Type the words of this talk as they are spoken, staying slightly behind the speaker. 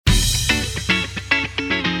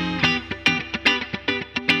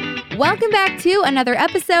Welcome back to another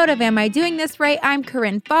episode of Am I Doing This Right? I'm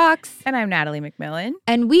Corinne Fox. And I'm Natalie McMillan.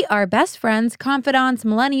 And we are best friends, confidants,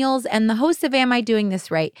 millennials, and the hosts of Am I Doing This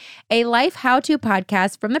Right? A life how-to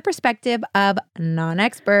podcast from the perspective of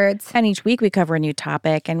non-experts. And each week we cover a new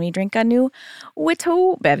topic and we drink a new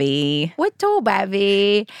Whittle Bevy. Whittle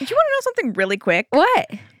Bevy. Do you want to know something really quick? What?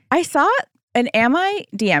 I saw an Ami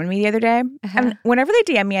DM'd me the other day. And whenever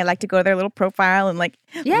they DM me, I like to go to their little profile and like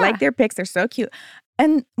their pics. They're so cute.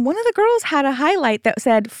 And one of the girls had a highlight that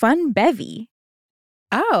said fun bevy.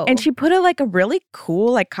 Oh. And she put a really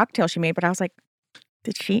cool cocktail she made. But I was like,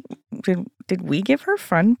 did we give her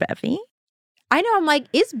fun bevy? I know. I'm like,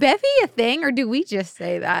 is bevy a thing or do we just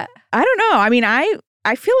say that? I don't know. I mean,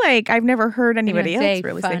 I feel like I've never heard anybody else say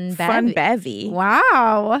really fun say fun bevy.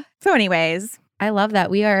 Wow. So anyways. I love that.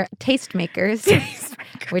 We are tastemakers.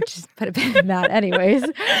 Which is put a pin in that anyways.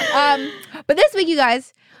 But this week, you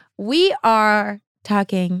guys, we are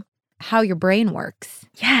talking how your brain works.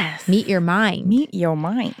 Yes. Meet your mind. Meet your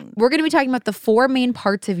mind. We're going to be talking about the 4 main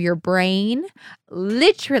parts of your brain,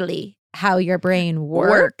 literally how your brain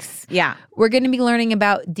works. Yeah. We're going to be learning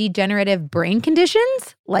about degenerative brain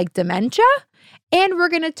conditions like dementia, and we're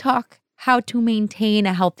going to talk how to maintain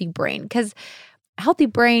a healthy brain because healthy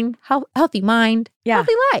brain, healthy mind,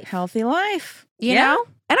 healthy life. Healthy life. You know?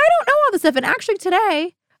 And I don't know all this stuff. And actually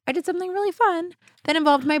today, I did something really fun that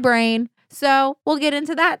involved my brain. So we'll get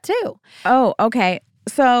into that too. Oh, okay.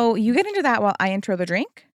 So you get into that while I intro the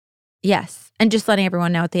drink? Yes. And just letting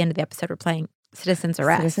everyone know at the end of the episode, we're playing Citizen's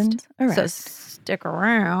Arrest. Citizen's Arrest. So stick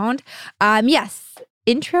around. Yes.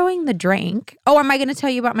 Introing the drink. Oh, am I going to tell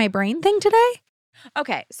you about my brain thing today?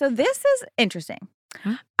 Okay. So this is interesting.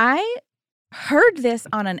 Huh? I heard this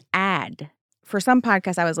on an ad for some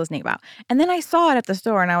podcast I was listening about. And then I saw it at the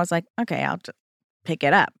store and I was like, okay, I'll just pick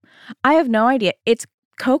it up. I have no idea. It's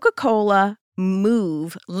Coca-Cola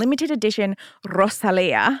Move limited edition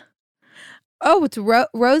Rosalia. Oh, it's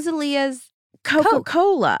Rosalia's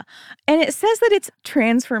Coca-Cola. And it says that it's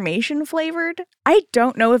transformation flavored. I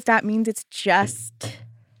don't know if that means it's just...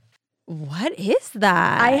 What is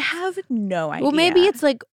that? I have no idea. Well, maybe it's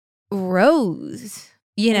like rose,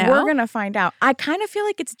 you know? We're going to find out. I kind of feel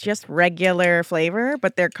like it's just regular flavor,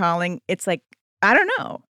 but they're calling it's like, I don't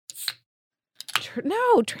know.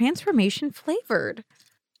 No, transformation flavored.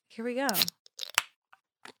 Here we go.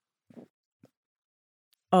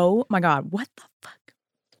 Oh my God. What the fuck?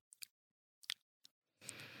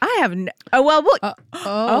 I have no. Oh, well, look.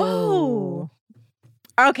 Oh.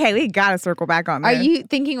 Okay, we got to circle back on this. Are you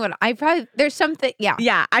thinking what I probably, there's something, yeah.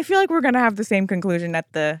 Yeah, I feel like we're going to have the same conclusion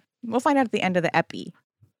we'll find out at the end of the epi.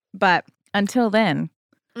 But until then,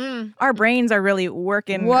 our brains are really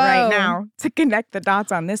working right now to connect the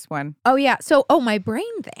dots on this one. Oh, yeah. So, my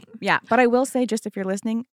brain thing. Yeah, but I will say just if you're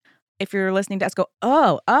listening to us go,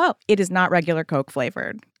 oh, it is not regular Coke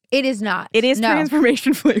flavored. It is not. It is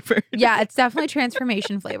transformation flavored. Yeah, it's definitely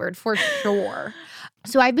transformation flavored for sure.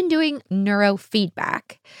 So I've been doing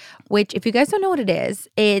neurofeedback, which if you guys don't know what it is,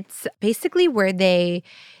 it's basically where they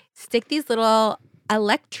stick these little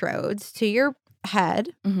electrodes to your head.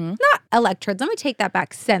 Mm-hmm. Not electrodes. Let me take that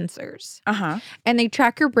back. Sensors. And they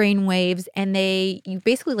track your brain waves and you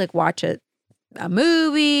basically watch a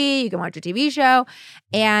movie, you can watch a TV show,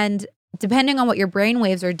 and depending on what your brain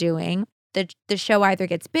waves are doing, the show either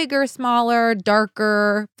gets bigger, smaller,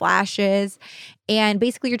 darker, flashes, and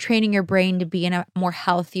basically you're training your brain to be in a more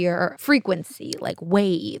healthier frequency, like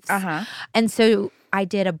waves. And so I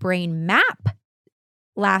did a brain map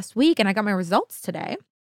last week, and I got my results today,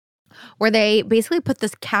 where they basically put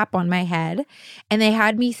this cap on my head, and they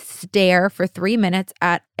had me stare for 3 minutes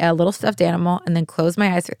at a little stuffed animal, and then close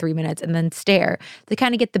my eyes for 3 minutes, and then stare to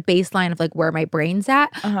kind of get the baseline of where my brain's at.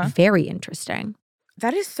 Very interesting.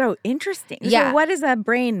 That is so interesting. Yeah. So what is a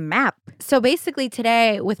brain map? So basically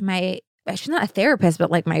today with she's not a therapist, but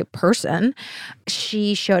my person,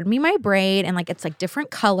 she showed me my brain and it's different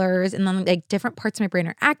colors and then different parts of my brain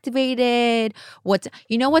are activated. What's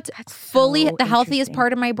That's fully so the healthiest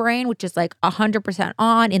part of my brain, which is 100%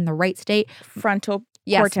 on in the right state. Frontal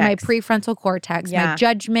Yes, cortex. my prefrontal cortex, my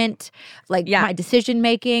judgment, my decision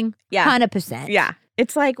making, 100%. Yeah.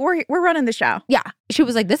 It's we're running the show. Yeah. She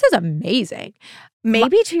was like, this is amazing.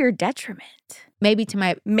 Maybe to your detriment. Maybe to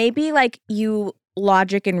my... Maybe you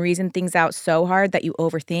logic and reason things out so hard that you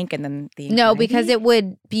overthink and then the anxiety? No, because it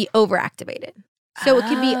would be overactivated. So it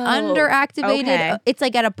could be underactivated. Okay. It's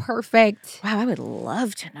at a perfect... Wow, I would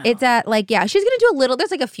love to know. It's at she's going to do a little,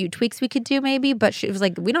 there's a few tweaks we could do maybe, but she was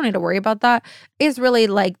we don't need to worry about that. It's really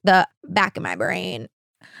the back of my brain.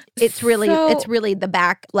 It's really the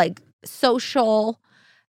back, social,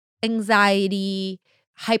 anxiety,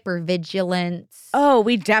 hypervigilance. Oh,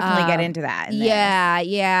 we definitely get into that. in this.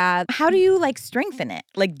 Yeah. How do you like strengthen it?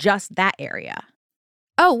 Like just that area?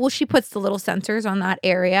 Oh, well, she puts the little sensors on that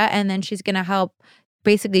area, and then she's going to help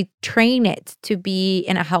basically train it to be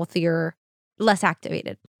in a healthier, less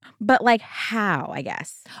activated. But like how, I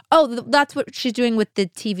guess? Oh, that's what she's doing with the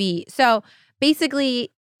TV. So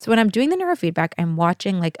basically, when I'm doing the neurofeedback, I'm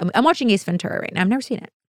watching Ace Ventura right now. I've never seen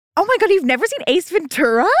it. Oh my God, you've never seen Ace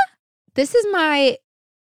Ventura? There's a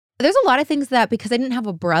lot of things that because I didn't have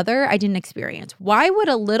a brother, I didn't experience. Why would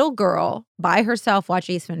a little girl by herself watch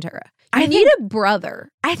Ace Ventura? I need a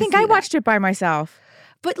brother. I think I watched it by myself.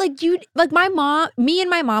 But me and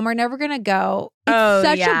my mom are never gonna go. It's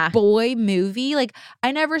such a boy movie. Like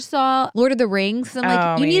I never saw Lord of the Rings. I'm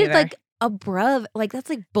like, you needed like a brother. Like that's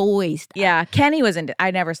like boys stuff. Yeah, Kenny was into.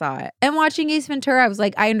 I never saw it. And watching Ace Ventura, I was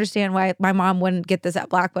like, I understand why my mom wouldn't get this at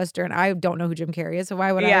Blockbuster, and I don't know who Jim Carrey is, so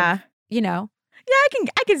why would I? You know. Yeah,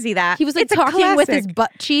 I can see that. He was like talking with his butt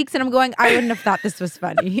cheeks, and I'm going, I wouldn't have thought this was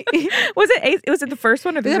funny. Was it the first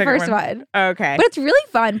one or the second one? The first one. Okay. But it's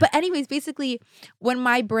really fun. But anyways, basically, when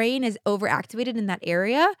my brain is overactivated in that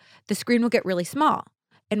area, the screen will get really small.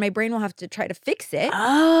 And my brain will have to try to fix it.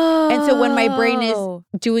 Oh. And so when my brain is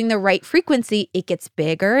doing the right frequency, it gets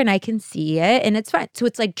bigger and I can see it and it's fun. So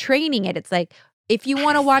it's like training it. It's like, if you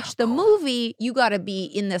want to watch the movie, you got to be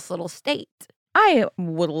in this little state. I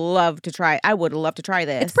would love to try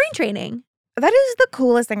this. It's brain training. That is the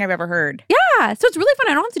coolest thing I've ever heard. Yeah. So it's really fun.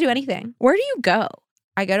 I don't have to do anything. Where do you go?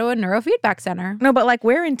 I go to a neurofeedback center. No, but like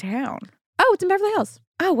where in town? Oh, it's in Beverly Hills.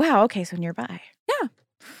 Oh, wow. Okay. So nearby. Yeah.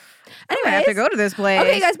 Anyway, I have to go to this place.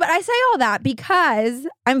 Okay, guys, but I say all that because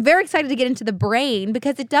I'm very excited to get into the brain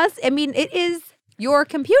because it is your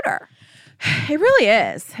computer. It really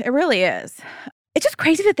is. It really is. It's just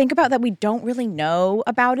crazy to think about that we don't really know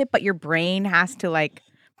about it, but your brain has to like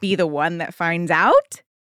be the one that finds out.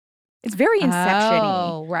 It's very Inception-y.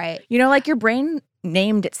 Oh, right. You know, like your brain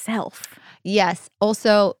named itself. Yes.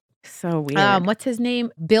 Also, so weird. What's his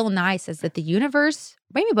name? Bill Nye says that the universe,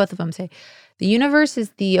 maybe both of them say, the universe is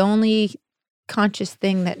the only conscious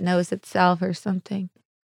thing that knows itself or something.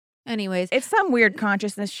 Anyways. It's some weird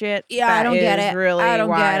consciousness shit. Yeah, I don't get it. Really I don't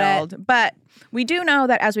wild. get it. But we do know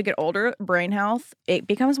that as we get older, brain health, it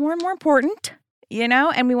becomes more and more important, you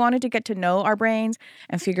know? And we wanted to get to know our brains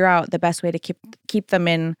and figure out the best way to keep them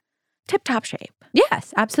in tip-top shape.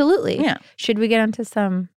 Yes, absolutely. Yeah. Should we get onto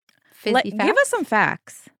some fizzy facts? Give us some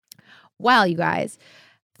facts. Well, you guys,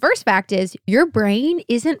 first fact is your brain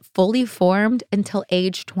isn't fully formed until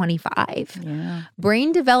age 25. Yeah.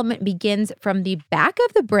 Brain development begins from the back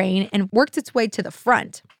of the brain and works its way to the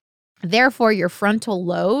front. Therefore, your frontal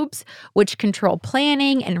lobes, which control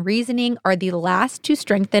planning and reasoning, are the last to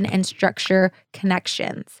strengthen and structure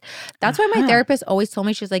connections. That's why my therapist always told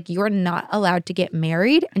me, she's like, you're not allowed to get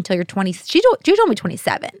married until you're 20. She told me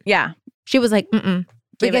 27. Yeah. She was like,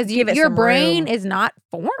 because your brain is not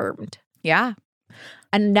formed. Yeah.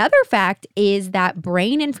 Another fact is that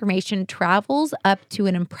brain information travels up to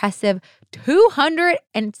an impressive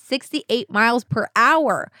 268 miles per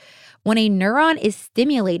hour. When a neuron is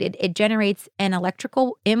stimulated, it generates an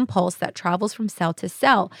electrical impulse that travels from cell to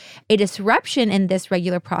cell. A disruption in this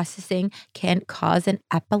regular processing can cause an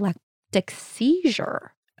epileptic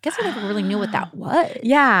seizure. I guess I never really knew what that was.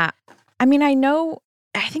 Yeah. I mean, I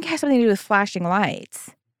think it has something to do with flashing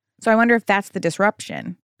lights. So I wonder if that's the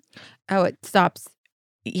disruption. Oh, it stops.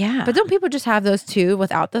 Yeah. But don't people just have those too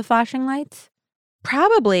without the flashing lights?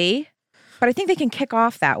 Probably. But I think they can kick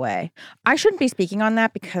off that way. I shouldn't be speaking on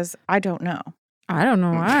that because I don't know. I don't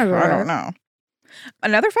know either. I don't know.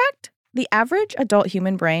 Another fact, the average adult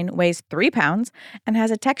human brain weighs 3 pounds and has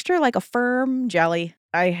a texture like a firm jelly.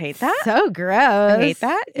 I hate that. So gross. I hate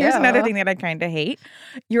that. Here's another Ew. thing that I kind of hate.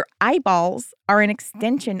 Your eyeballs are an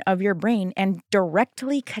extension of your brain and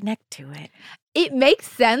directly connect to it. It makes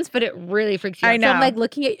sense, but it really freaks you out. I know. So I'm like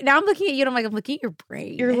looking at you and I'm looking at your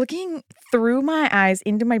brain. You're looking through my eyes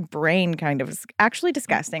into my brain, kind of. It's actually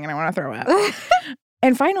disgusting, and I want to throw up.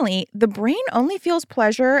 And finally, the brain only feels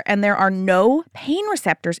pleasure, and there are no pain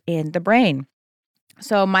receptors in the brain.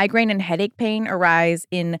 So migraine and headache pain arise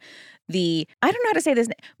in the, I don't know how to say this.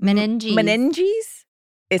 Meninges. Meninges?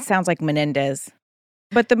 It sounds like Menendez.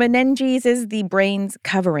 But the meninges is the brain's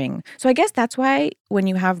covering. So I guess that's why when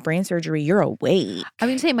you have brain surgery, you're awake. I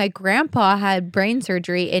mean, say my grandpa had brain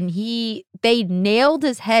surgery and they nailed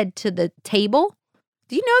his head to the table.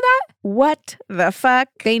 Do you know that? What the fuck?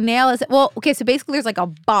 They nail his, well, okay, so basically there's like a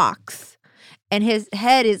box and his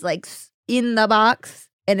head is like in the box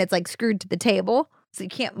and it's like screwed to the table. So you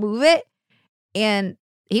can't move it. And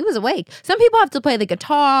he was awake. Some people have to play the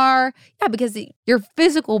guitar. Yeah, because your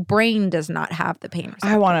physical brain does not have the pain receptor.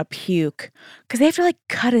 I want to puke because they have to like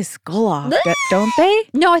cut his skull off, don't they?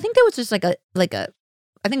 No, I think that was just like a.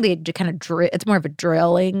 I think they kind of it's more of a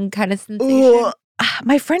drilling kind of sensation. Ugh.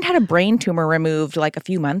 My friend had a brain tumor removed like a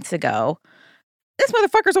few months ago. This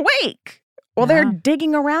motherfucker's awake while they're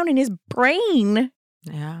digging around in his brain.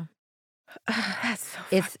 Yeah. That's so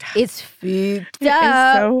It's fucked up. it's fucked It is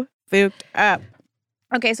up. so fucked up.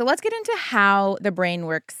 Okay, so let's get into how the brain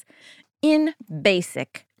works in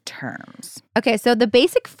basic terms. Okay, so the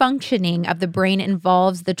basic functioning of the brain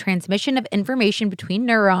involves the transmission of information between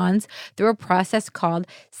neurons through a process called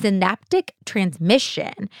synaptic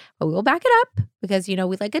transmission. But we'll back it up because we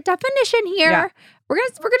like a definition here. Yeah. We're gonna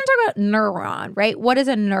talk about neuron, right? What is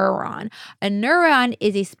a neuron? A neuron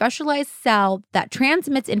is a specialized cell that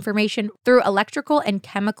transmits information through electrical and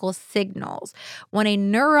chemical signals. When a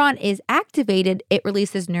neuron is activated, it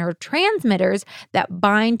releases neurotransmitters that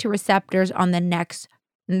bind to receptors on the next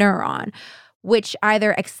neuron, which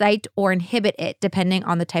either excite or inhibit it depending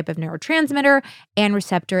on the type of neurotransmitter and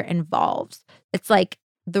receptor involved. It's like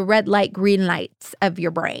the red light, green lights of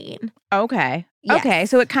your brain. Okay. Yes. Okay,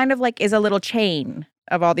 so it kind of like is a little chain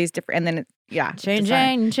of all these different, and then it's, Chain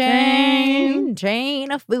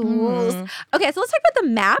of fools. Mhm. Okay, so let's talk about the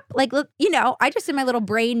map. Like, I just did my little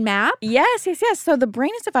brain map. Yes. So the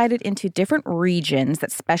brain is divided into different regions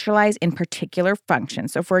that specialize in particular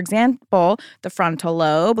functions. So, for example, the frontal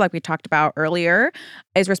lobe, like we talked about earlier,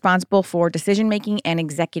 is responsible for decision making and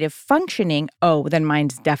executive functioning. Oh, then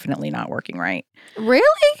mine's definitely not working right.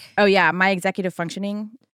 Really? Oh, yeah. My executive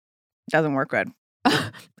functioning doesn't work good.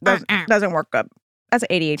 Doesn't work good. That's an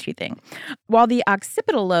ADHD thing. While the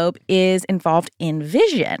occipital lobe is involved in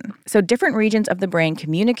vision. So different regions of the brain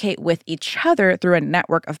communicate with each other through a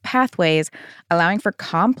network of pathways, allowing for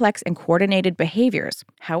complex and coordinated behaviors.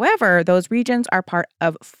 However, those regions are part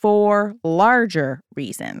of 4 larger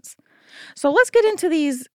regions. So let's get into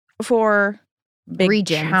these 4 big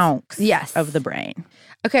Regions. chunks Yes. of the brain.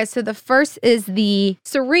 Okay, so the first is the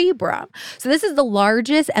cerebrum. So this is the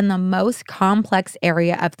largest and the most complex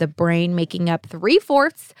area of the brain, making up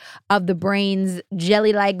 3/4 of the brain's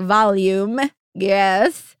jelly-like volume.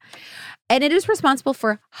 Yes. And it is responsible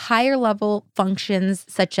for higher level functions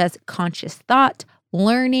such as conscious thought,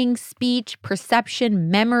 learning, speech,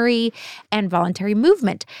 perception, memory, and voluntary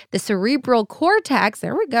movement. The cerebral cortex,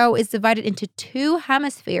 there we go, is divided into 2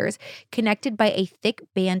 hemispheres connected by a thick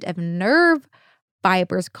band of nerve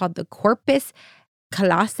fibers called the corpus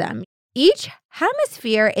callosum. Each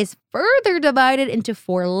hemisphere is further divided into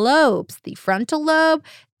 4 lobes: the frontal lobe,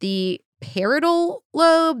 the parietal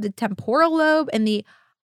lobe, the temporal lobe, and the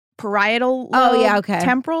Parietal lobe, Oh, yeah, okay.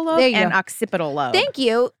 temporal lobe, There you and go. occipital lobe. Thank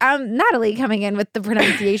you. Natalie coming in with the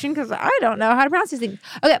pronunciation because I don't know how to pronounce these things.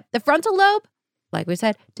 Okay, the frontal lobe, like we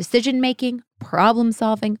said, decision-making,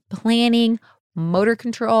 problem-solving, planning, motor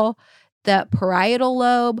control. The parietal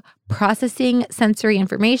lobe, processing sensory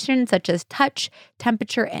information such as touch,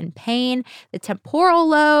 temperature, and pain. The temporal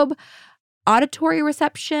lobe, auditory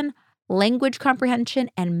reception, language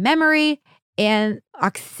comprehension, and memory. And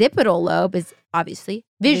occipital lobe is obviously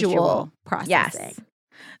visual processing. Yes.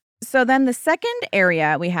 So then the second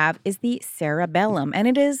area we have is the cerebellum, and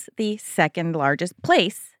it is the second largest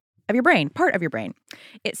place of your brain, part of your brain.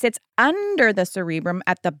 It sits under the cerebrum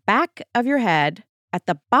at the back of your head, at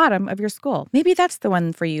the bottom of your skull. Maybe that's the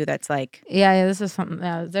one for you that's like, Yeah, this is something.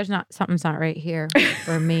 Something's not right here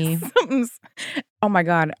for me. oh my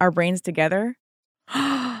God, our brains together?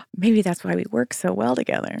 Maybe that's why we work so well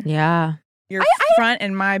together. Yeah. Your front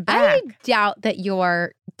and my back. I doubt that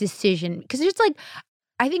your decision, because it's like,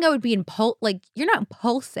 I think I would be you're not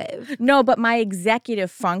impulsive. No, but my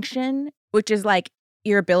executive function, which is like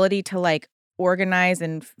your ability to like organize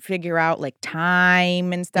and figure out like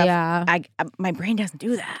time and stuff. Yeah. My brain doesn't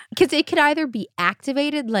do that. Because it could either be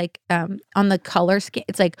activated on the color scheme,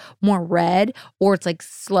 it's like more red, or it's like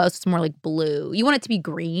slow, so it's more like blue. You want it to be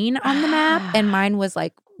green on the map, and mine was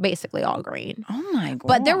like basically all green. Oh my God.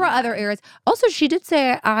 But there were other areas. Also, she did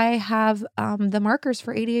say I have the markers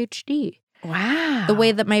for ADHD. Wow. The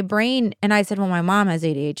way that my brain, and I said, well, my mom has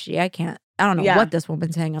ADHD. I don't know what this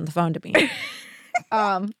woman's saying on the phone to me.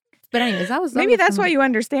 But anyways, Maybe that's why you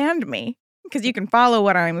understand me, because you can follow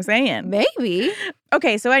what I'm saying. Maybe.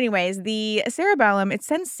 Okay, so anyways, the cerebellum, it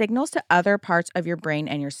sends signals to other parts of your brain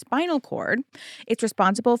and your spinal cord. It's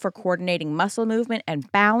responsible for coordinating muscle movement and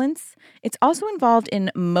balance. It's also involved in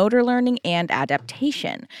motor learning and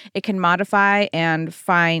adaptation. It can modify and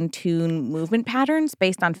fine-tune movement patterns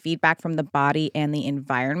based on feedback from the body and the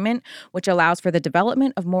environment, which allows for the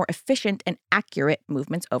development of more efficient and accurate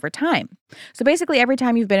movements over time. So basically, every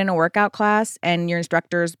time you've been in a workout class and your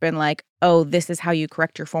instructor's been like, oh, this is how you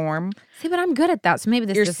correct your form. See, but I'm good at that, so maybe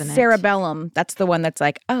this Your isn't it. cerebellum, that's the one that's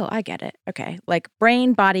like, oh, I get it. Okay. Like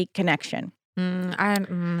brain-body connection.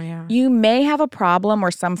 Yeah. You may have a problem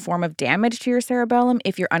or some form of damage to your cerebellum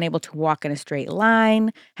if you're unable to walk in a straight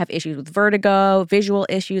line, have issues with vertigo, visual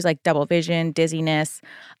issues like double vision, dizziness,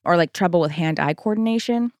 or like trouble with hand-eye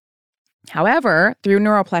coordination. However, through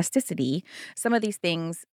neuroplasticity, some of these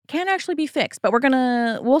things can actually be fixed. But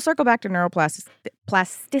we'll circle back to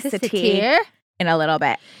neuroplasticity in a little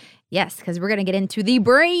bit. Yes, because we're going to get into the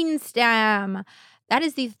brainstem. That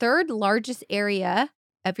is the third largest area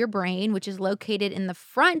of your brain, which is located in the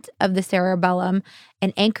front of the cerebellum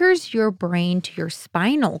and anchors your brain to your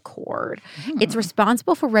spinal cord. It's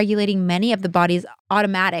responsible for regulating many of the body's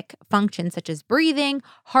automatic functions, such as breathing,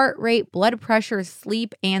 heart rate, blood pressure,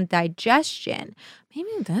 sleep, and digestion.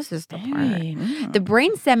 Maybe this is the part. The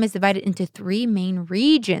brainstem is divided into three main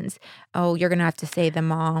regions. Oh, you're going to have to say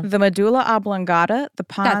them all. The medulla oblongata, the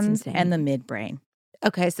pons, and the midbrain.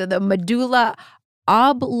 Okay, so the medulla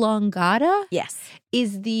oblongata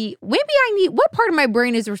is the what part of my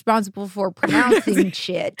brain is responsible for pronouncing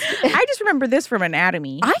shit? I just remember this from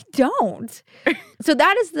anatomy. I don't. So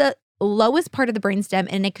that is the lowest part of the brainstem,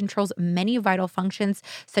 and it controls many vital functions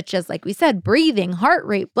such as, like we said, breathing, heart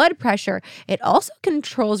rate, blood pressure. It also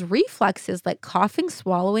controls reflexes like coughing,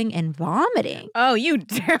 swallowing, and vomiting. Oh, you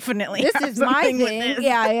definitely this have is my something with thing. this.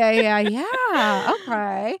 Yeah.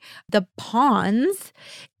 Okay. The pons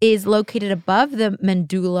is located above the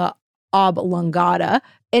medulla oblongata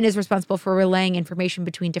and is responsible for relaying information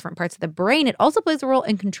between different parts of the brain. It also plays a role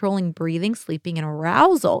in controlling breathing, sleeping, and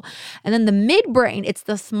arousal. And then the midbrain, it's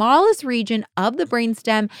the smallest region of the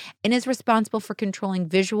brainstem and is responsible for controlling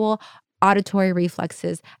visual, auditory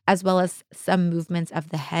reflexes, as well as some movements of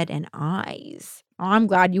the head and eyes. Oh, I'm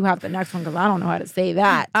glad you have the next one because I don't know how to say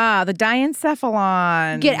that. The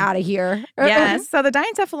diencephalon. Get out of here. Yes. So the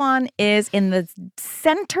diencephalon is in the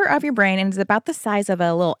center of your brain and is about the size of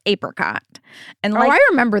a little apricot. And I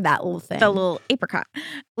remember that little thing. The little apricot.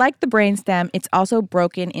 Like the brainstem, it's also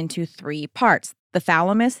broken into three parts: the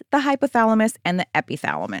thalamus, the hypothalamus, and the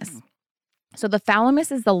epithalamus. So the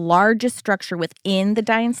thalamus is the largest structure within the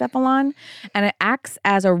diencephalon, and it acts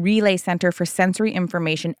as a relay center for sensory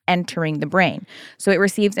information entering the brain. So it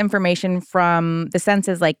receives information from the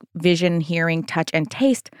senses like vision, hearing, touch, and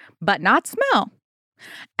taste, but not smell.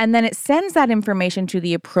 And then it sends that information to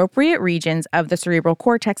the appropriate regions of the cerebral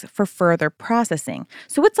cortex for further processing.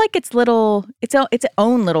 So it's like its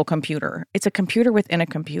own little computer. It's a computer within a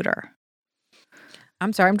computer.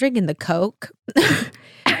 I'm sorry, I'm drinking the Coke.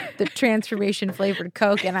 The transformation flavored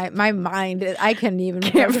Coke, and my mind, I can't even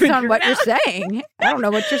focus on what you're saying. I don't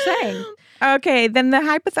know what you're saying. Okay, then the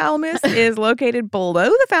hypothalamus is located below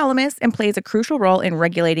the thalamus and plays a crucial role in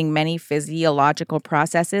regulating many physiological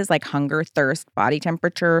processes like hunger, thirst, body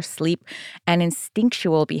temperature, sleep, and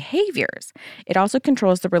instinctual behaviors. It also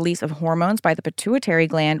controls the release of hormones by the pituitary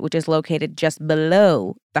gland, which is located just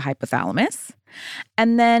below the hypothalamus.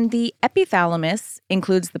 And then the epithalamus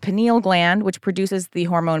includes the pineal gland, which produces the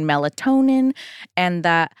hormone melatonin, and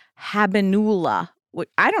the habenula.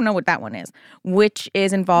 I don't know what that one is, which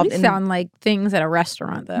is involved in... sound like things at a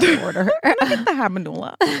restaurant that I order. Can I get the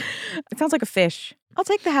habenula? It sounds like a fish. I'll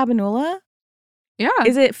take the habenula. Yeah.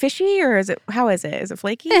 Is it fishy or how is it? Is it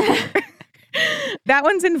flaky? That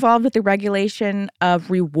one's involved with the regulation of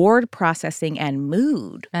reward processing and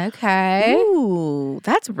mood. Okay. Ooh,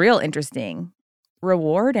 that's real interesting.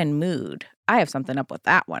 Reward and mood. I have something up with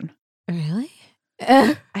that one. Really?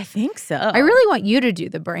 I think so. I really want you to do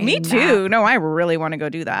the brain. Me too. No, I really want to go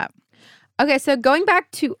do that. Okay, so going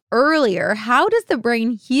back to earlier, how does the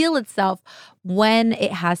brain heal itself when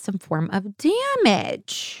it has some form of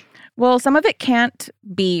damage? Well, some of it can't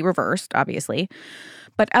be reversed, obviously,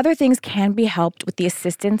 but other things can be helped with the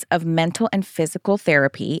assistance of mental and physical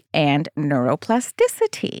therapy and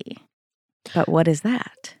neuroplasticity. But what is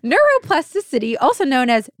that? Neuroplasticity, also known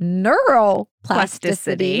as neural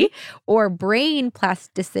plasticity, or brain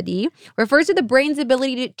plasticity, refers to the brain's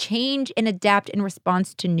ability to change and adapt in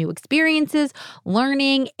response to new experiences,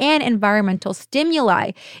 learning, and environmental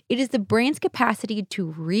stimuli. It is the brain's capacity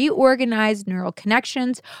to reorganize neural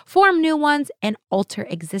connections, form new ones, and alter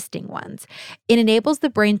existing ones. It enables the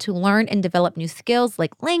brain to learn and develop new skills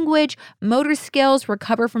like language, motor skills,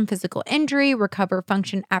 recover from physical injury, recover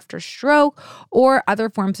function after stroke or other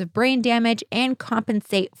forms of brain damage, and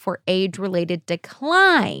compensate for age-related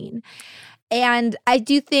decline. And I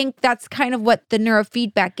do think that's kind of what the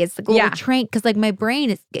neurofeedback is, like a little train, because like my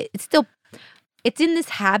brain it's in this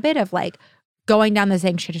habit of like going down this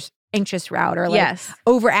anxious route or like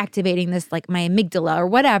overactivating this like my amygdala or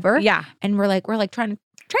whatever. Yeah. And we're like trying to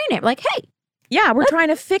train it. We're like, hey. Yeah, we're trying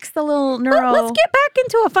to fix the little neural. Let's get back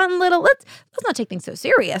into a fun little. Let's not take things so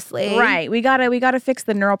seriously. Right. We gotta fix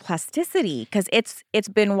the neuroplasticity because it's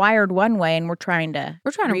been wired one way, and we're trying to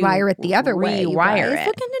wire it the other way. Rewire it.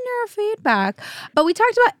 Look into neurofeedback. But we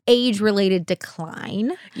talked about age-related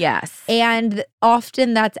decline. Yes. And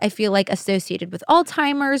often that's, I feel like, associated with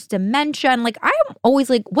Alzheimer's, dementia, and like I'm always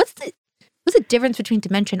like, what's the difference between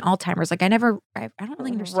dementia and Alzheimer's? Like I don't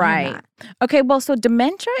really understand that. Okay, well, so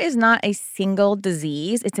dementia is not a single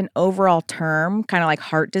disease. It's an overall term, kind of like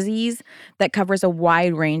heart disease, that covers a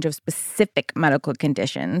wide range of specific medical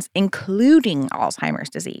conditions, including Alzheimer's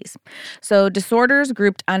disease. So disorders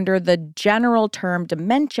grouped under the general term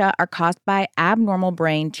dementia are caused by abnormal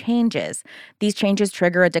brain changes. These changes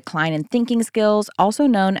trigger a decline in thinking skills, also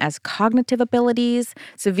known as cognitive abilities,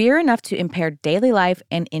 severe enough to impair daily life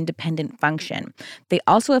and independent function. They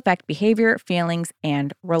also affect behavior, feelings,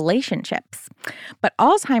 and relationships. But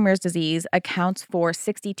Alzheimer's disease accounts for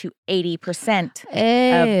 60 to 80%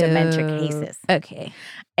 of dementia cases. Okay.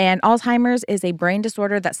 And Alzheimer's is a brain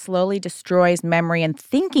disorder that slowly destroys memory and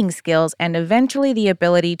thinking skills and eventually the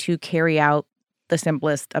ability to carry out the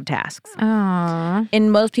simplest of tasks. Aww. In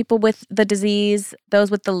most people with the disease,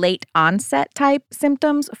 those with the late onset type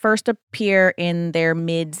symptoms first appear in their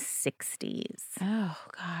mid-60s. Oh,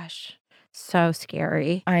 gosh. So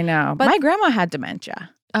scary. I know. But my grandma had dementia.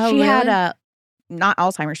 Oh, she really? had not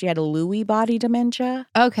Alzheimer's, she had a Lewy body dementia.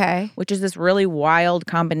 Okay. Which is this really wild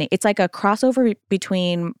combination. It's like a crossover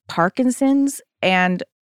between Parkinson's and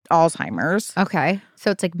Alzheimer's. Okay.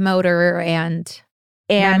 So it's like motor and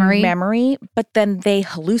memory, but then they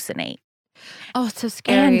hallucinate. Oh, it's so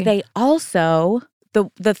scary. And they also,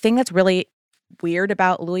 the thing that's really weird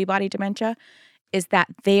about Lewy body dementia is that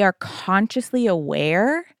they are consciously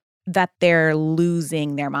aware that they're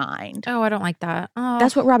losing their mind. Oh, I don't like that. Oh.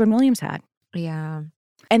 That's what Robin Williams had. Yeah.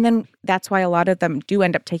 And then that's why a lot of them do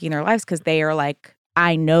end up taking their lives, because they are like,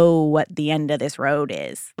 I know what the end of this road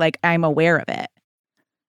is. Like, I'm aware of it.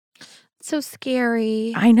 So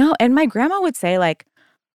scary. I know. And my grandma would say, like,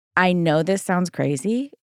 I know this sounds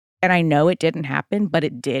crazy, and I know it didn't happen, but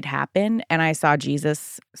it did happen. And I saw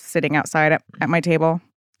Jesus sitting outside at my table.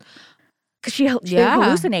 Because she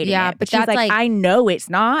hallucinated it. But she's like, I know it's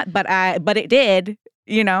not, but it did,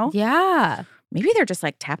 you know? Yeah. Maybe they're just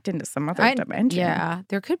like tapped into some other dimension. Yeah.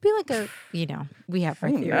 There could be like we have our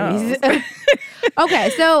theories. Okay.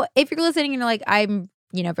 So if you're listening and you're like, I'm,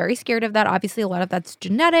 very scared of that. Obviously, a lot of that's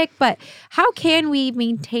genetic, but how can we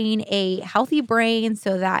maintain a healthy brain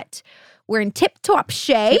so that we're in tip-top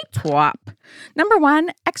shape? Tip-top. Number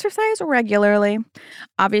 1, exercise regularly.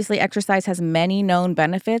 Obviously, exercise has many known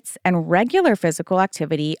benefits, and regular physical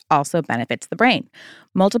activity also benefits the brain.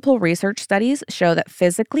 Multiple research studies show that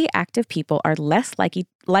physically active people are less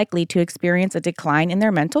likely to experience a decline in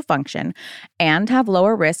their mental function and have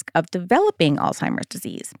lower risk of developing Alzheimer's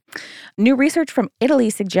disease. New research from Italy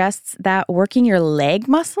suggests that working your leg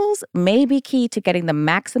muscles may be key to getting the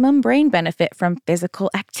maximum brain benefit from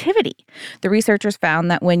physical activity. The researchers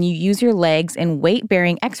found that when you use your legs in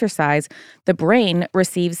weight-bearing exercise, the brain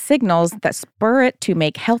receives signals that spur it to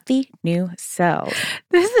make healthy new cells.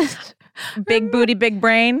 This is big booty, big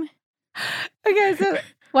brain. Okay, so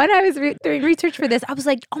when I was doing research for this, I was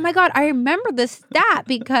like, oh my God, I remember this stat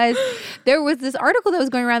because there was this article that was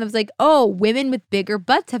going around that was like, oh, women with bigger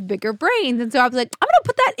butts have bigger brains. And so I was like, I'm going to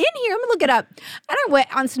put that in here. I'm going to look it up. And I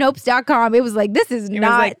went on Snopes.com. It was like, this is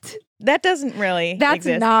not. That doesn't really That's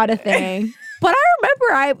exist. not a thing. But I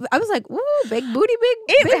remember I was like, ooh, big booty,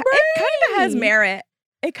 big brain. It kind of has merit.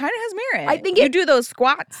 It kind of has merit. I think you do those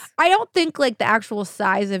squats. I don't think like the actual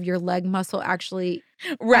size of your leg muscle actually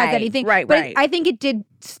has anything. Right. I think it did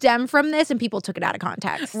stem from this and people took it out of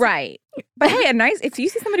context. Right. But hey, if you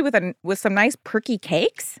see somebody with some nice perky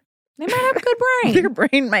cakes, they might have a good brain. Their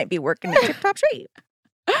brain might be working in tip-top shape.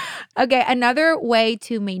 Okay, another way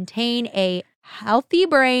to maintain a healthy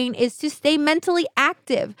brain is to stay mentally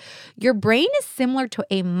active. Your brain is similar to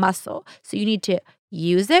a muscle, so you need to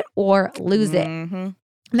use it or lose it. Mm-hmm.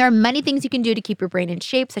 There are many things you can do to keep your brain in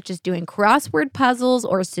shape, such as doing crossword puzzles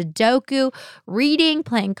or Sudoku, reading,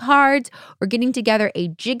 playing cards, or getting together a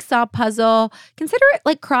jigsaw puzzle. Consider it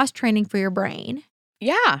like cross-training for your brain.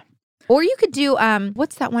 Yeah. Or you could do,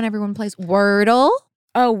 what's that one everyone plays? Wordle.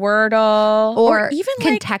 Oh, Wordle. Or even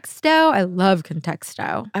Contexto. I love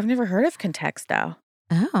Contexto. I've never heard of Contexto.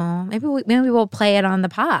 Oh, maybe we'll play it on the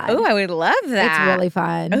pod. Oh, I would love that. It's really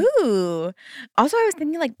fun. Ooh. Also, I was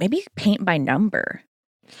thinking like maybe paint by number.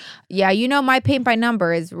 Yeah, my paint by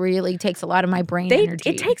number really takes a lot of my brain energy.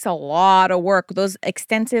 It takes a lot of work. Those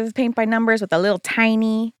extensive paint by numbers with a little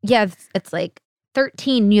tiny. Yeah, it's like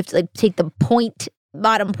 13. You have to like take the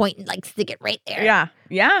bottom point and like stick it right there. Yeah.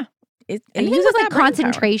 Yeah. It uses like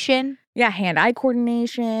concentration. Yeah, hand-eye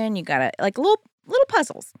coordination. You gotta like little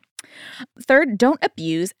puzzles. Third, don't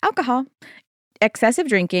abuse alcohol. Excessive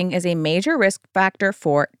drinking is a major risk factor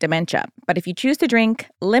for dementia. But if you choose to drink,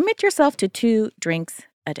 limit yourself to 2 drinks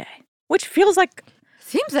a day, which feels like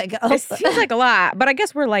seems like a lot. But I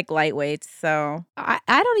guess we're like lightweights, so I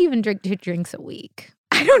don't even drink 2 drinks a week.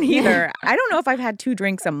 I don't either. I don't know if I've had 2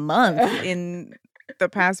 drinks a month in the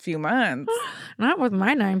past few months. Not with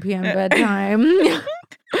my 9 p.m. bedtime.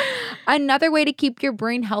 Another way to keep your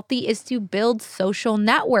brain healthy is to build social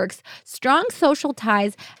networks. Strong social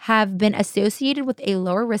ties have been associated with a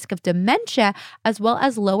lower risk of dementia, as well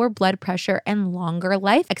as lower blood pressure and longer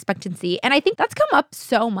life expectancy. And I think that's come up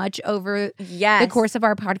so much over the course of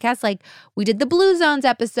our podcast. Like we did the Blue Zones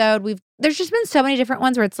episode. There's just been so many different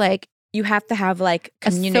ones where it's like you have to have like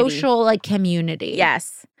community. A social like community.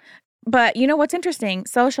 Yes. But you know what's interesting?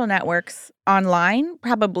 Social networks online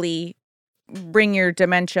probably bring your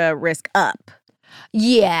dementia risk up.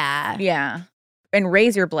 Yeah. Yeah. And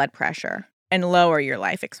raise your blood pressure and lower your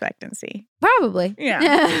life expectancy. Probably.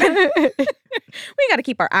 Yeah. We got to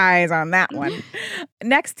keep our eyes on that one.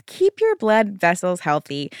 Next, keep your blood vessels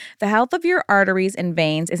healthy. The health of your arteries and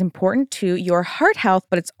veins is important to your heart health,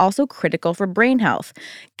 but it's also critical for brain health.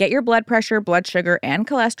 Get your blood pressure, blood sugar, and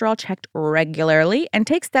cholesterol checked regularly and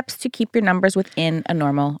take steps to keep your numbers within a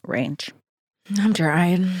normal range. I'm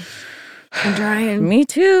trying. Me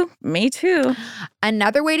too.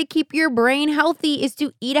 Another way to keep your brain healthy is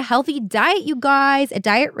to eat a healthy diet, you guys. A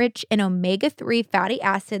diet rich in omega-3 fatty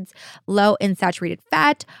acids, low in saturated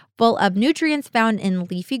fat, full of nutrients found in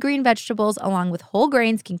leafy green vegetables along with whole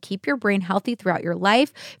grains can keep your brain healthy throughout your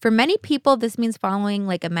life. For many people, this means following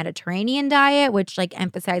like a Mediterranean diet, which like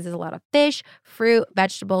emphasizes a lot of fish, fruit,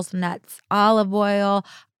 vegetables, nuts, olive oil,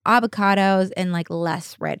 avocados, and like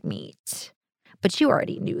less red meat. But you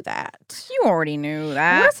already knew that. What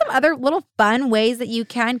are some other little fun ways that you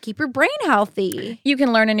can keep your brain healthy? You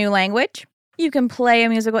can learn a new language. You can play a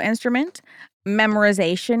musical instrument,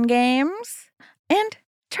 memorization games, and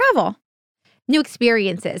travel. New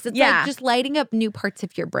experiences. It's like just lighting up new parts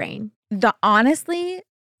of your brain. Honestly,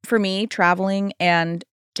 for me, traveling and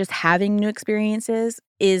just having new experiences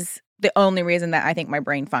is the only reason that I think my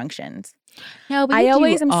brain functions. No, but I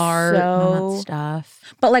always am art and all that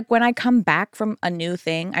stuff. But like when I come back from a new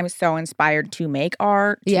thing, I'm so inspired to make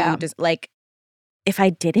art. Just like if I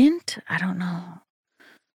didn't, I don't know.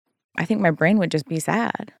 I think my brain would just be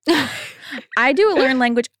sad. I do a learn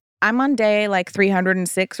language. I'm on day like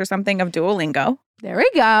 306 or something of Duolingo. There we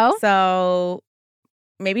go. So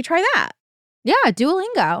maybe try that. Yeah,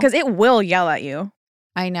 Duolingo. Because it will yell at you.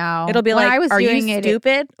 I know. It'll be like, are you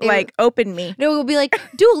stupid? Like, open me. No, it will be like,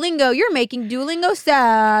 Duolingo, you're making Duolingo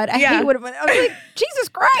sad. I hate what I was like, Jesus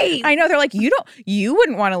Christ. I know. They're like, you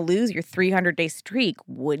wouldn't want to lose your 300-day streak,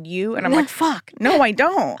 would you? And I'm like, fuck. No, I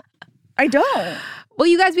don't. Well,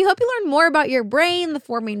 you guys, we hope you learned more about your brain, the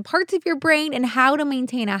 4 main parts of your brain, and how to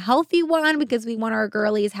maintain a healthy one because we want our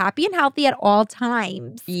girlies happy and healthy at all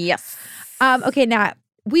times. Yes. Okay, now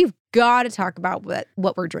we've got to talk about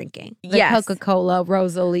what we're drinking. The Coca-Cola,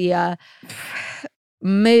 Rosalia,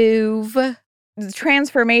 Move.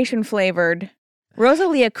 Transformation flavored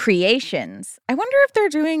Rosalia Creations. I wonder if they're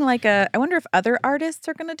doing I wonder if other artists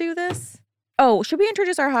are going to do this. Oh, should we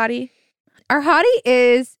introduce our hottie? Our hottie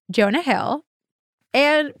is Jonah Hill.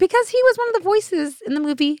 And because he was one of the voices in the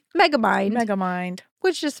movie Megamind.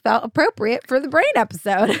 Which just felt appropriate for the brain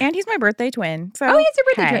episode. And he's my birthday twin. So, he's your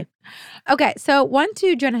birthday twin. Okay, so 1,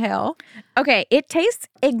 2, Jonah Hill. Okay, it tastes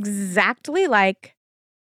exactly like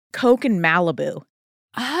Coke and Malibu.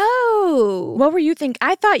 Oh. What were you thinking?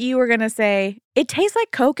 I thought you were going to say, it tastes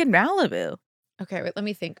like Coke and Malibu. Okay, wait, let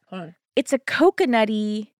me think. Hold on. It's a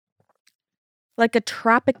coconutty, like a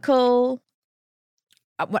tropical.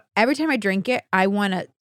 Every time I drink it, I want to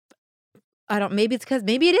maybe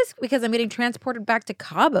it is because I'm getting transported back to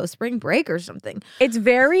Cabo spring break or something. It's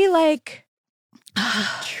very like,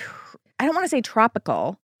 I don't want to say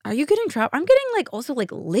tropical. Are you getting I'm getting like also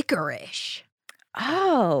like licorice.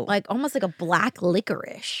 Oh. Like almost like a black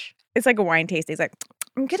licorice. It's like a wine tasting. It's like,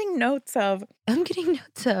 I'm getting notes of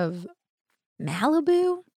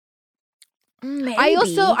Malibu. Maybe.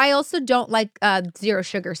 I also don't like zero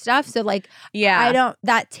sugar stuff. So like, I don't,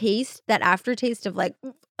 that aftertaste of like,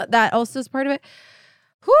 that also is part of it.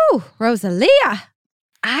 Whew, Rosalia.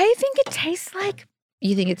 I think it tastes like.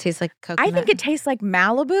 You think it tastes like coconut? I think it tastes like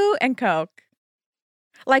Malibu and Coke.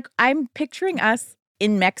 Like I'm picturing us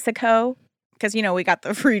in Mexico because, we got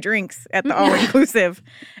the free drinks at the all-inclusive.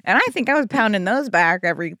 And I think I was pounding those back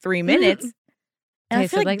every 3 minutes. And I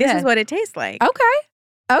feel like this is what it tastes like. Okay,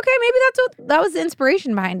 maybe that was the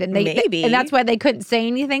inspiration behind it. Maybe. And that's why they couldn't say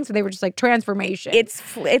anything, so they were just like, transformation. It's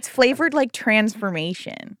flavored like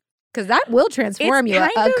transformation. Because that will transform you.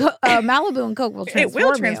 Malibu and Coke will transform you.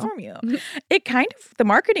 It will transform you. It kind of, the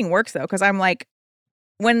marketing works though, because I'm like,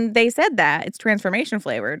 when they said that, it's transformation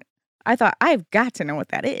flavored, I thought, I've got to know what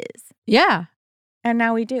that is. Yeah. And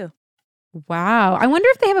now we do. Wow. I wonder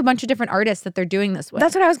if they have a bunch of different artists that they're doing this with.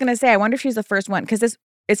 That's what I was going to say. I wonder if she's the first one, because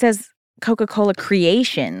it says Coca-Cola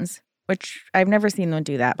Creations, which I've never seen them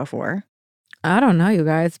do that before. I don't know, you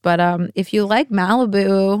guys, but if you like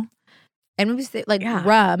Malibu and maybe say like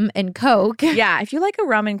rum and Coke. Yeah, if you like a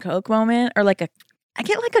rum and Coke moment, or like I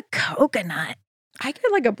get like a coconut. I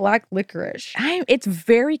get like a black licorice. It's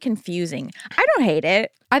very confusing. I don't hate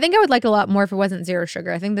it. I think I would like it a lot more if it wasn't zero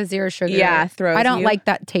sugar. I think the zero sugar throws I don't you. like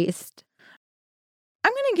that taste.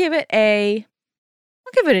 I'm gonna give it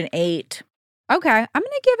I'll give it an 8. Okay, I'm gonna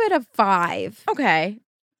give it a 5. Okay,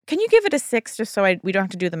 can you give it a 6 just so we don't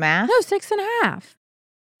have to do the math? No, 6.5.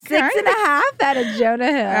 6.5 out of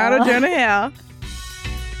Jonah Hill. Out of Jonah Hill.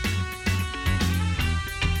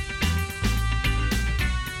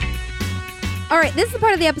 All right, this is the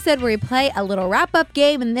part of the episode where we play a little wrap-up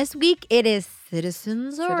game, and this week it is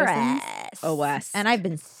Citizens Arrest. OS. And I've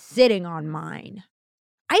been sitting on mine.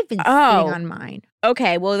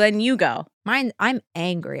 Okay, well then you go. Mine, I'm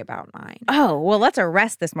angry about mine. Oh, well let's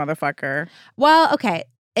arrest this motherfucker. Well, okay,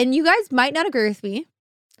 and you guys might not agree with me,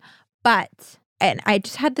 and I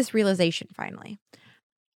just had this realization finally.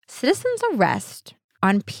 Citizens Arrest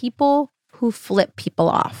on people who flip people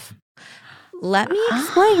off. Let me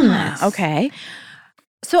explain this. Okay.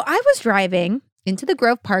 So I was driving into the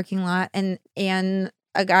Grove parking lot and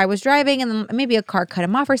a guy was driving and maybe a car cut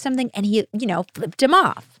him off or something and he, flipped him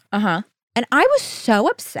off. Uh-huh. And I was so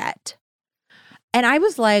upset. And I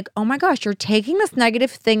was like, oh my gosh, you're taking this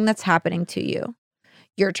negative thing that's happening to you.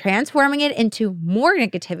 You're transforming it into more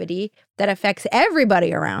negativity that affects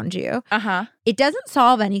everybody around you. Uh-huh. It doesn't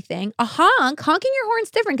solve anything. Honking your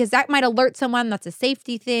horn's different because that might alert someone. That's a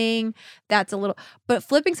safety thing. But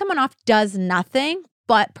flipping someone off does nothing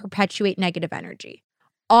but perpetuate negative energy.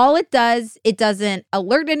 All it does, it doesn't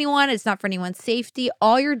alert anyone. It's not for anyone's safety.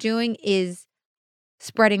 All you're doing is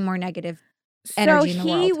spreading more negative energy in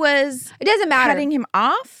the world. It doesn't matter. Cutting him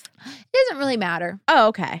off? It doesn't really matter. Oh,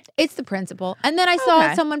 okay. It's the principle. And then I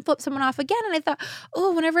saw someone flip someone off again and I thought,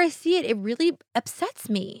 oh, whenever I see it, it really upsets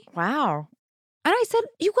me. Wow. And I said,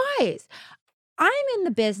 you guys, I'm in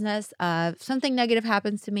the business of something negative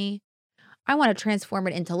happens to me. I want to transform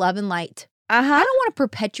it into love and light. I don't want to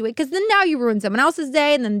perpetuate because then now you ruin someone else's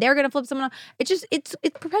day and then they're going to flip someone off.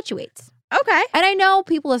 It perpetuates. Okay. And I know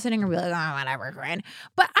people listening are really like, oh, whatever, friend.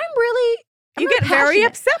 But I'm get very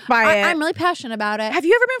upset by it. I'm really passionate about it. Have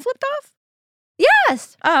you ever been flipped off?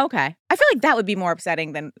 Yes. Oh, okay. I feel like that would be more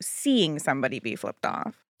upsetting than seeing somebody be flipped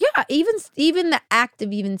off. Yeah, even the act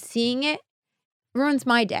of even seeing it ruins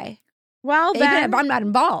my day. Well, then even if I'm not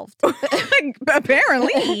involved.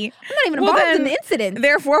 Apparently. I'm not even involved in the incident.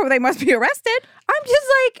 Therefore, they must be arrested. I'm just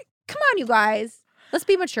like, come on, you guys. Let's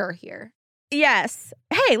be mature here. Yes.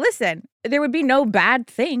 Hey, listen, there would be no bad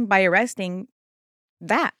thing by arresting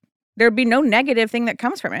that. There'd be no negative thing that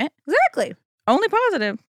comes from it. Exactly. Only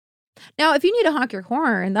positive. Now, if you need to honk your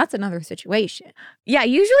horn, that's another situation. Yeah,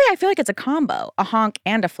 usually I feel like it's a combo, a honk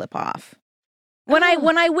and a flip off. When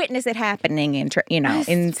I witness it happening in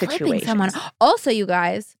situations. Someone. Also, you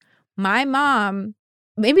guys, my mom,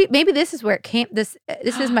 maybe this is where it came. This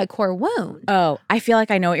is my core wound. Oh, I feel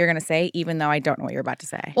like I know what you're going to say, even though I don't know what you're about to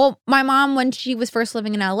say. Well, my mom, when she was first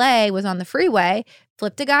living in LA, was on the freeway,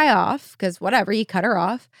 flipped a guy off because whatever, he cut her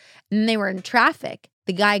off, and they were in traffic.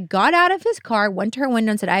 The guy got out of his car, went to her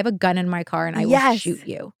window and said, I have a gun in my car and I will shoot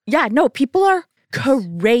you. Yeah, no, people are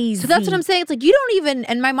crazy. So that's what I'm saying. It's like, you don't even,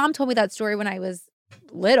 and my mom told me that story when I was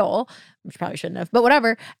little, which probably shouldn't have, but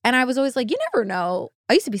whatever. And I was always like, you never know.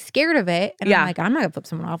 I used to be scared of it. And I'm like, I'm not going to flip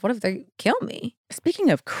someone off. What if they kill me? Speaking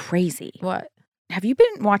of crazy. What? Have you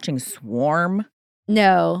been watching Swarm?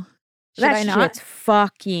 No. Should I not? Shit's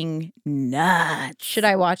fucking nuts. Should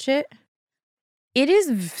I watch it? It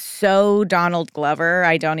is so Donald Glover.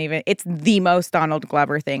 It's the most Donald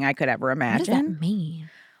Glover thing I could ever imagine. What does that mean?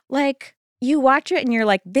 Like, you watch it and you're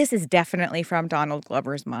like, this is definitely from Donald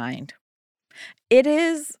Glover's mind. It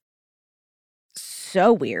is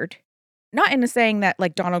so weird. Not in the saying that,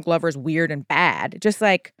 like, Donald Glover's weird and bad. Just,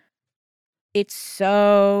 like, it's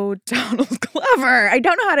so Donald Glover. I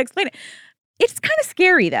don't know how to explain it. It's kind of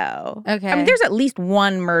scary, though. Okay. I mean, there's at least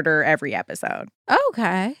one murder every episode.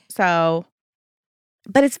 Okay. So,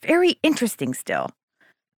 but it's very interesting still.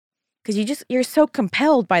 Because you're so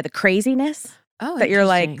compelled by the craziness that you're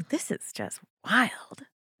like, this is just wild.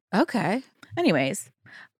 Okay. Anyways,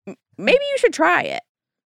 maybe you should try it.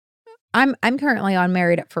 I'm currently on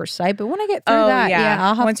Married at First Sight, but when I get through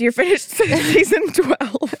I'll have once you're finished season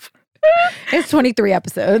 12. It's 23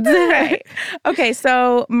 episodes. Right. Okay,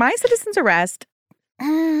 so My Citizen's Arrest,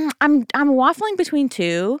 I'm waffling between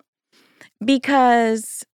two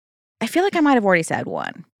because I feel like I might have already said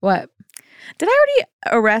one. What? Did I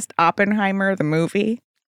already arrest Oppenheimer, the movie?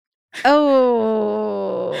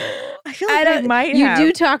 Oh. I feel like I might have. You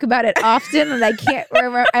do talk about it often, and I can't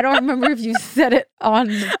remember. I don't remember if you said it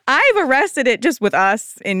on. I've arrested it just with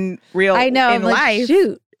us in real I know, in life.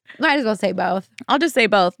 Shoot. Might as well say both. I'll just say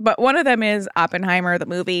both. But one of them is Oppenheimer, the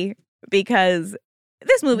movie, because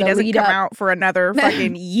this movie doesn't come out for another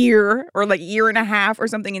fucking year or like year and a half or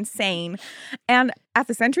something insane. And at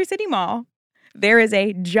the Century City Mall, there is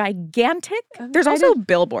a gigantic, there's also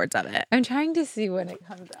billboards of it. I'm trying to see when it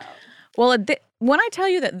comes out. Well, when I tell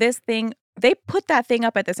you that this thing, they put that thing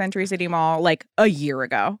up at the Century City Mall like a year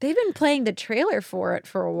ago. They've been playing the trailer for it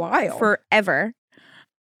for a while. Forever.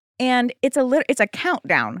 And it's a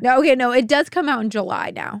countdown. No, it does come out in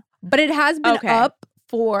July now. But it has been up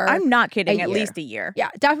for I'm not kidding, at least a year. Yeah,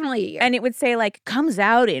 definitely a year. And it would say like comes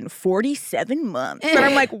out in 47 months. And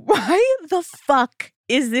I'm like, why the fuck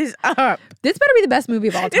is this up? This better be the best movie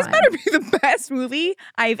of all time. This better be the best movie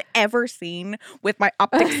I've ever seen with my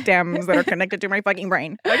optic stems that are connected to my fucking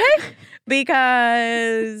brain. Okay?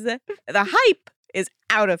 Because the hype is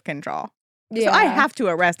out of control. Yeah. So I have to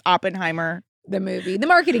arrest Oppenheimer. The movie. The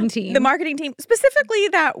marketing team. The marketing team. Specifically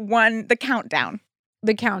that one, the countdown.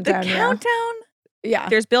 The countdown. Yeah.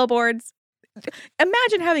 There's billboards.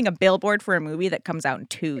 Imagine having a billboard for a movie that comes out in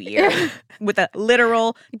 2 years with a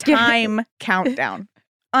literal time countdown.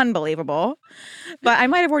 Unbelievable. But I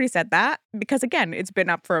might have already said that because, again, it's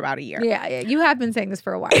been up for about a year. Yeah. You have been saying this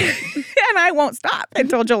for a while. And I won't stop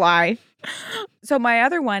until July. So my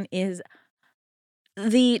other one is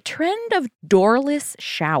the trend of doorless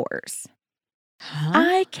showers. Huh?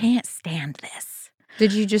 I can't stand this.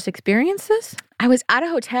 Did you just experience this? I was at a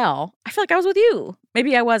hotel. I feel like I was with you.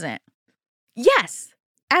 Maybe I wasn't. Yes.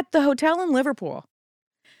 At the hotel in Liverpool.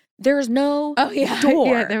 There's no door.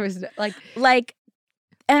 Yeah, there was like,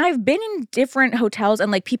 and I've been in different hotels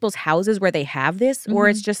and like people's houses where they have this, or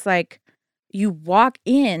it's just like you walk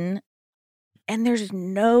in and there's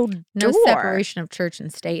no door. No separation of church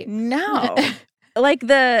and state. No. Like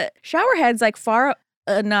the shower head's like far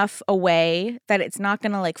enough away that it's not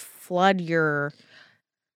gonna like flood your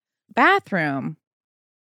bathroom.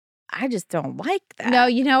 I just don't like that. No,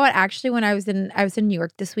 you know what? Actually, when I was in New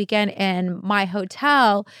York this weekend, and my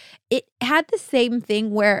hotel, it had the same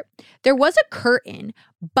thing where there was a curtain,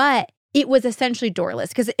 but it was essentially doorless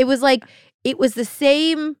because it was the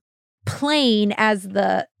same plane as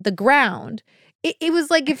the ground. It was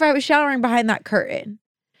like if I was showering behind that curtain.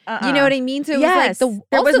 You know what I mean? So it was like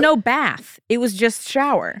there was no bath. It was just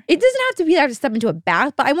shower. It doesn't have to be that I have to step into a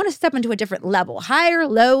bath, but I want to step into a different level, higher,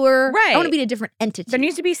 lower. Right. I want to be in a different entity. There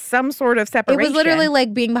needs to be some sort of separation. It was literally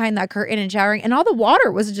like being behind that curtain and showering, and all the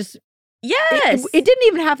water was just yes. It didn't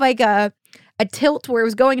even have like a tilt where it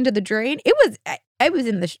was going into the drain. I was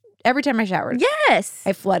in the every time I showered. Yes,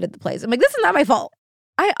 I flooded the place. I'm like, this is not my fault.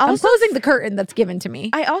 I'm closing the curtain that's given to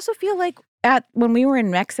me. I also feel like when we were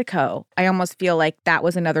in Mexico, I almost feel like that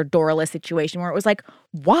was another doorless situation where it was like,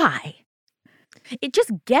 why? It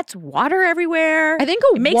just gets water everywhere. I think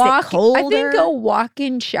it makes it colder. I think a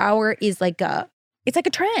walk-in shower is like it's like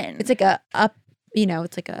a trend. It's like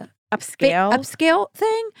it's like a upscale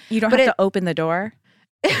thing. You don't have to open the door.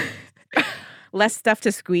 Less stuff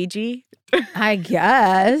to squeegee. I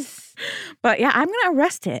guess. But yeah, I'm gonna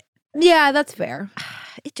arrest it. Yeah, that's fair.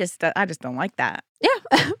 I just don't like that. Yeah.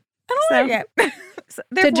 I don't like it. So,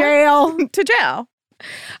 to jail. To jail.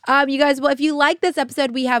 You guys, well, if you like this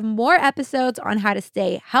episode, we have more episodes on how to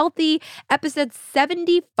stay healthy. Episode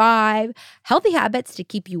 75, healthy habits to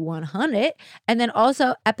keep you 100. And then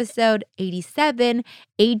also episode 87,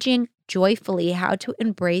 aging joyfully, how to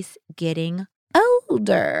embrace getting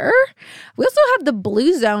older. We also have the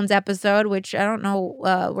Blue Zones episode, which I don't know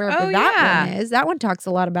where that one is. That one talks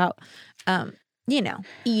a lot about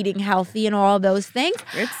eating healthy and all those things.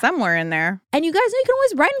 It's somewhere in there. And you guys know you can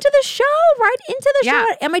always write into the show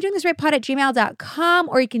at amidoingthisrightpod@gmail.com,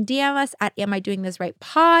 or you can DM us at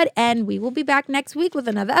amidoingthisrightpod, and we will be back next week with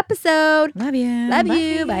another episode. Love you. Love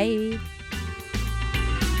you. Bye.